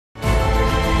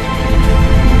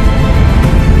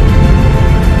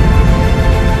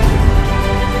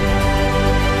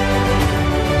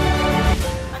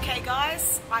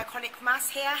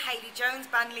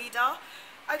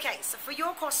Okay, so for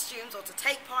your costumes, or to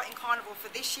take part in Carnival for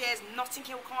this year's Notting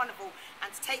Hill Carnival,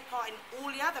 and to take part in all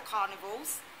the other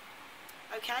carnivals,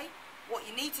 okay, what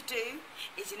you need to do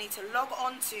is you need to log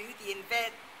on to the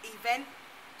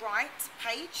Eventbrite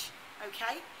page,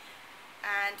 okay,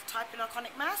 and type in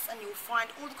Iconic Mass, and you'll find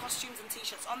all the costumes and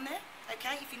t-shirts on there,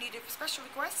 okay. If you need a special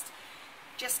request,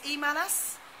 just email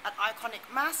us at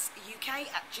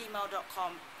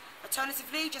iconicmassuk@gmail.com.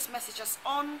 Alternatively, just message us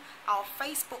on our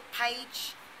Facebook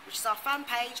page, which is our fan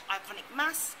page, Iconic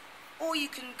Mass, or you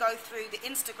can go through the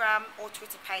Instagram or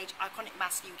Twitter page, Iconic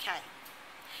Mass UK.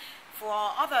 For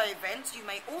our other events, you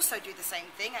may also do the same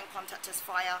thing and contact us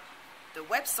via the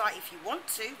website if you want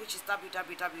to, which is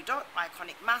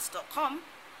www.iconicmass.com,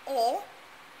 or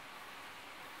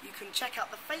you can check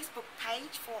out the Facebook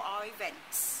page for our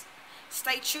events.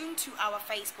 Stay tuned to our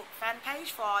Facebook fan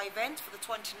page for our event for the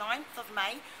 29th of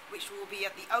May, which will be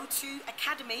at the O2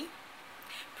 Academy,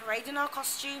 parading our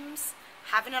costumes,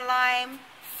 having a lime,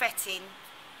 fetting,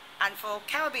 and for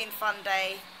Caribbean Fun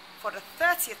Day, for the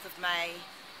 30th of May,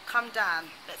 come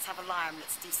down, let's have a lime,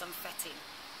 let's do some fetting.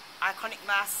 Iconic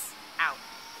Mass, out.